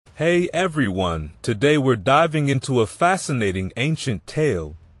Hey everyone, today we're diving into a fascinating ancient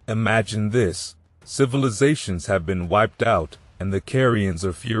tale. Imagine this. Civilizations have been wiped out, and the Carians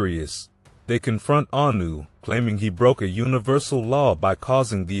are furious. They confront Anu, claiming he broke a universal law by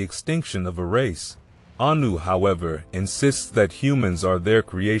causing the extinction of a race. Anu, however, insists that humans are their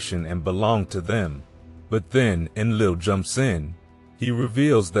creation and belong to them. But then Enlil jumps in. He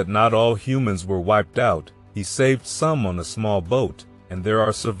reveals that not all humans were wiped out. He saved some on a small boat, and there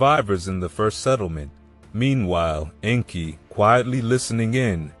are survivors in the first settlement. Meanwhile, Enki, quietly listening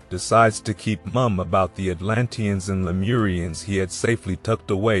in, decides to keep mum about the Atlanteans and Lemurians he had safely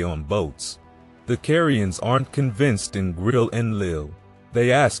tucked away on boats. The Carians aren't convinced and grill Enlil. They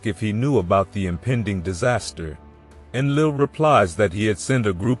ask if he knew about the impending disaster. Enlil replies that he had sent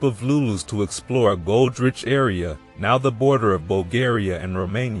a group of Lulus to explore a gold-rich area, now the border of Bulgaria and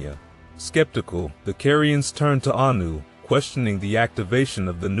Romania. Skeptical, the Carians turn to Anu, questioning the activation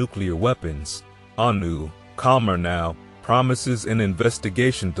of the nuclear weapons. Anu, calmer now, promises an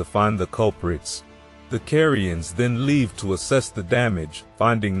investigation to find the culprits. The Carians then leave to assess the damage,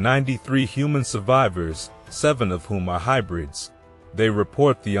 finding 93 human survivors, 7 of whom are hybrids. They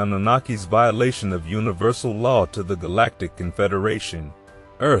report the Anunnaki's violation of universal law to the Galactic Confederation.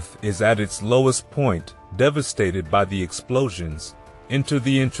 Earth is at its lowest point, devastated by the explosions. Enter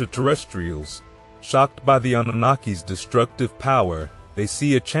the Extraterrestrials. Shocked by the Anunnaki's destructive power, they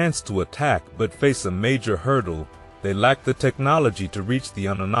see a chance to attack but face a major hurdle. They lack the technology to reach the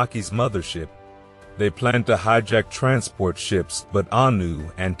Anunnaki's mothership. They plan to hijack transport ships, but Anu,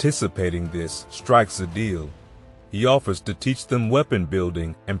 anticipating this, strikes a deal. He offers to teach them weapon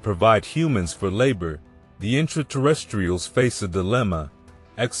building and provide humans for labor. The Extraterrestrials face a dilemma.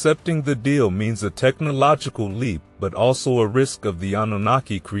 Accepting the deal means a technological leap, but also a risk of the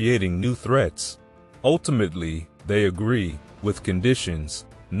Anunnaki creating new threats. Ultimately, they agree, with conditions: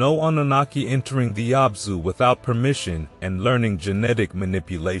 no Anunnaki entering the Abzu without permission and learning genetic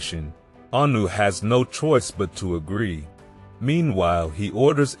manipulation. Anu has no choice but to agree. Meanwhile, he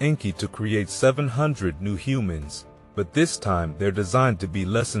orders Enki to create 700 new humans, but this time they're designed to be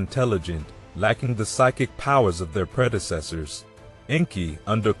less intelligent, lacking the psychic powers of their predecessors. Enki,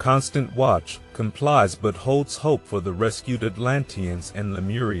 under constant watch, complies but holds hope for the rescued Atlanteans and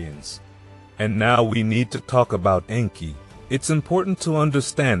Lemurians. And now we need to talk about Enki. It's important to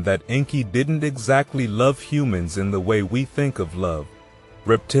understand that Enki didn't exactly love humans in the way we think of love.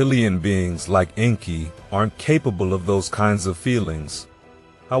 Reptilian beings like Enki aren't capable of those kinds of feelings.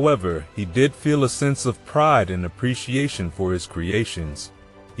 However, he did feel a sense of pride and appreciation for his creations.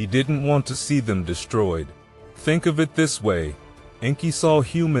 He didn't want to see them destroyed. Think of it this way: Enki saw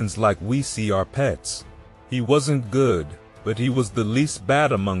humans like we see our pets. He wasn't good, but he was the least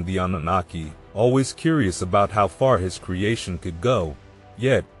bad among the Anunnaki, always curious about how far his creation could go.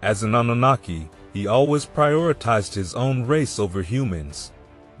 Yet, as an Anunnaki, he always prioritized his own race over humans.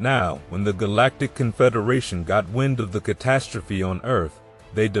 Now, when the Galactic Confederation got wind of the catastrophe on Earth,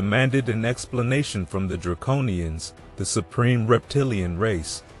 they demanded an explanation from the Draconians, the supreme reptilian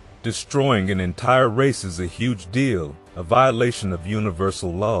race. Destroying an entire race is a huge deal, a violation of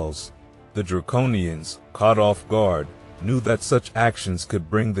universal laws. The Draconians, caught off guard, knew that such actions could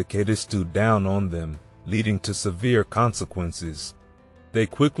bring the catastrophe down on them, leading to severe consequences. They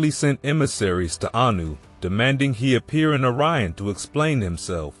quickly sent emissaries to Anu, demanding he appear in Orion to explain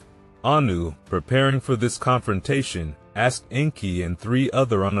himself. Anu, preparing for this confrontation, asked Enki and 3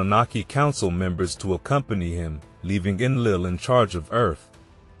 other Anunnaki council members to accompany him, leaving Enlil in charge of Earth.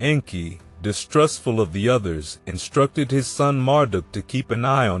 Enki, distrustful of the others, instructed his son Marduk to keep an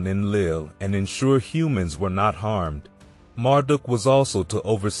eye on Enlil and ensure humans were not harmed. Marduk was also to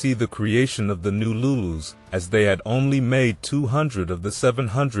oversee the creation of the new Lulus, as they had only made 200 of the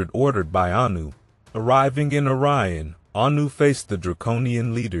 700 ordered by Anu. Arriving in Orion, Anu faced the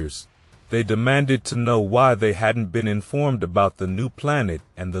Draconian leaders. They demanded to know why they hadn't been informed about the new planet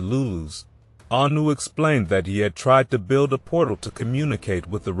and the Lulus. Anu explained that he had tried to build a portal to communicate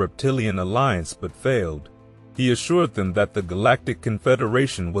with the Reptilian Alliance but failed. He assured them that the Galactic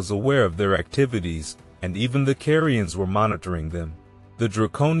Confederation was aware of their activities, and even the Carians were monitoring them. The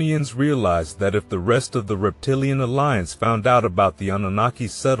Draconians realized that if the rest of the Reptilian Alliance found out about the Anunnaki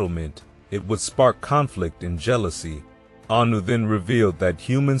settlement, it would spark conflict and jealousy. Anu then revealed that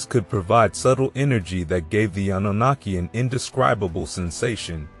humans could provide subtle energy that gave the Anunnaki an indescribable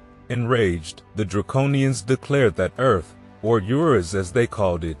sensation. Enraged, the Draconians declared that Earth, or Uruz as they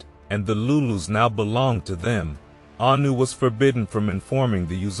called it, and the Lulus now belonged to them. Anu was forbidden from informing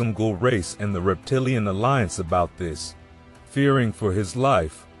the Uzumgul race and the Reptilian Alliance about this. Fearing for his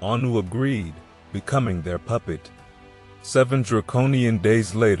life, Anu agreed, becoming their puppet. 7 Draconian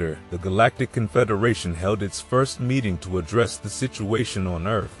days later, the Galactic Confederation held its first meeting to address the situation on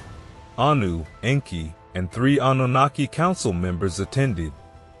Earth. Anu, Enki, and 3 Anunnaki council members attended.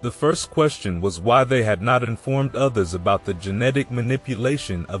 The first question was why they had not informed others about the genetic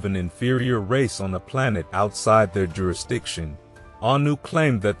manipulation of an inferior race on a planet outside their jurisdiction. Anu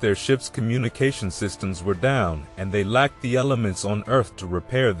claimed that their ship's communication systems were down and they lacked the elements on Earth to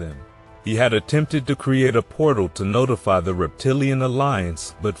repair them. He had attempted to create a portal to notify the Reptilian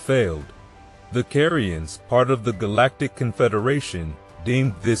Alliance, but failed. The Carians, part of the Galactic Confederation,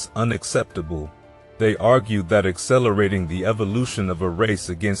 deemed this unacceptable. They argued that accelerating the evolution of a race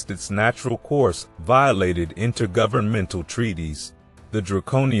against its natural course violated intergovernmental treaties. The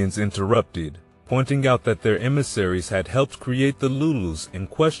Draconians interrupted, pointing out that their emissaries had helped create the Lulus and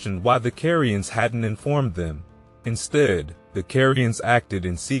questioned why the Carians hadn't informed them. Instead, the Carians acted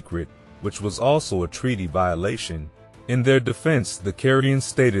in secret, which was also a treaty violation. In their defense, the Carians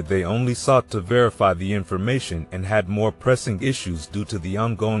stated they only sought to verify the information and had more pressing issues due to the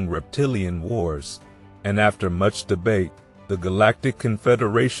ongoing Reptilian wars. And after much debate, the Galactic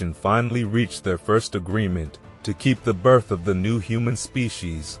Confederation finally reached their first agreement to keep the birth of the new human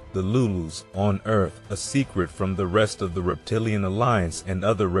species, the Lulus, on Earth a secret from the rest of the Reptilian Alliance and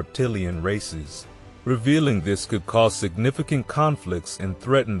other reptilian races. Revealing this could cause significant conflicts and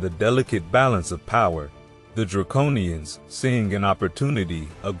threaten the delicate balance of power. The Draconians, seeing an opportunity,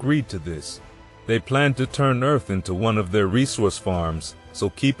 agreed to this. They planned to turn Earth into one of their resource farms,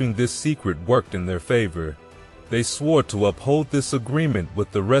 so keeping this secret worked in their favor. They swore to uphold this agreement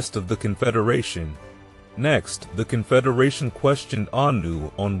with the rest of the Confederation. Next, the Confederation questioned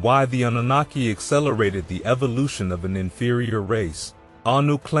Anu on why the Anunnaki accelerated the evolution of an inferior race.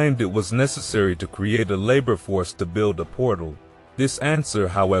 Anu claimed it was necessary to create a labor force to build a portal. This answer,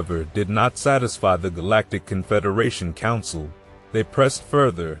 however, did not satisfy the Galactic Confederation Council. They pressed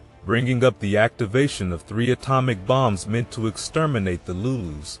further, bringing up the activation of 3 atomic bombs meant to exterminate the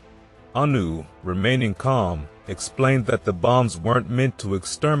Lulus. Anu, remaining calm, explained that the bombs weren't meant to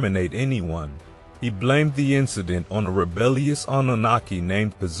exterminate anyone. He blamed the incident on a rebellious Anunnaki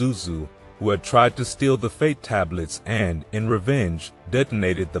named Pazuzu, who had tried to steal the Fate Tablets and, in revenge,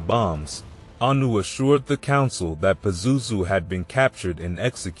 detonated the bombs. Anu assured the council that Pazuzu had been captured and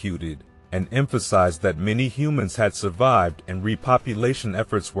executed, and emphasized that many humans had survived and repopulation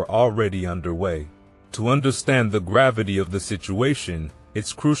efforts were already underway. To understand the gravity of the situation,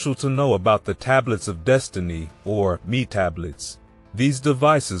 it's crucial to know about the Tablets of Destiny, or me-tablets. These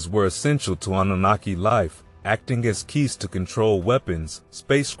devices were essential to Anunnaki life, acting as keys to control weapons,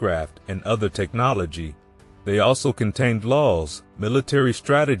 spacecraft, and other technology. They also contained laws, military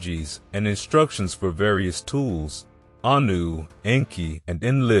strategies, and instructions for various tools. Anu, Enki, and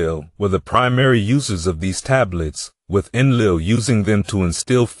Enlil were the primary users of these tablets, with Enlil using them to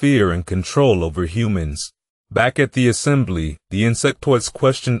instill fear and control over humans. Back at the assembly, the insectoids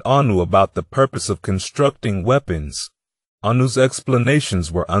questioned Anu about the purpose of constructing weapons. Anu's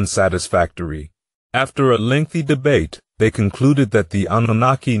explanations were unsatisfactory. After a lengthy debate, they concluded that the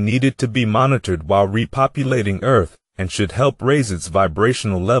Anunnaki needed to be monitored while repopulating Earth and should help raise its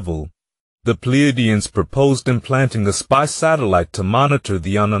vibrational level. The Pleiadians proposed implanting a spy satellite to monitor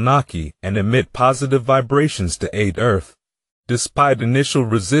the Anunnaki and emit positive vibrations to aid Earth. Despite initial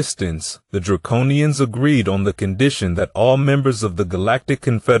resistance, the Draconians agreed on the condition that all members of the Galactic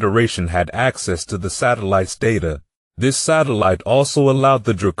Confederation had access to the satellite's data. This satellite also allowed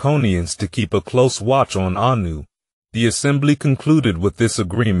the Draconians to keep a close watch on Anu. The assembly concluded with this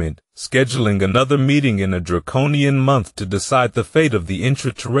agreement, scheduling another meeting in a Draconian month to decide the fate of the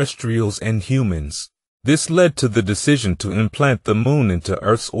extraterrestrials and humans. This led to the decision to implant the moon into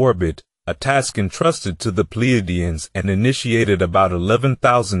Earth's orbit, a task entrusted to the Pleiadians and initiated about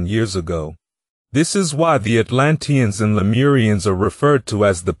 11,000 years ago. This is why the Atlanteans and Lemurians are referred to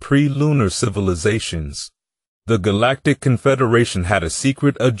as the pre-lunar civilizations. The Galactic Confederation had a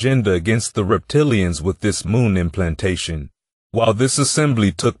secret agenda against the Reptilians with this moon implantation. While this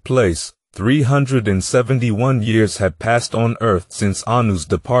assembly took place, 371 years had passed on Earth since Anu's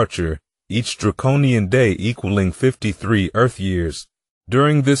departure, each Draconian day equaling 53 Earth years.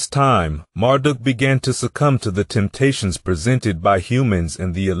 During this time, Marduk began to succumb to the temptations presented by humans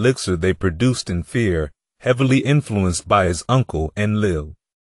and the elixir they produced in fear, heavily influenced by his uncle Enlil.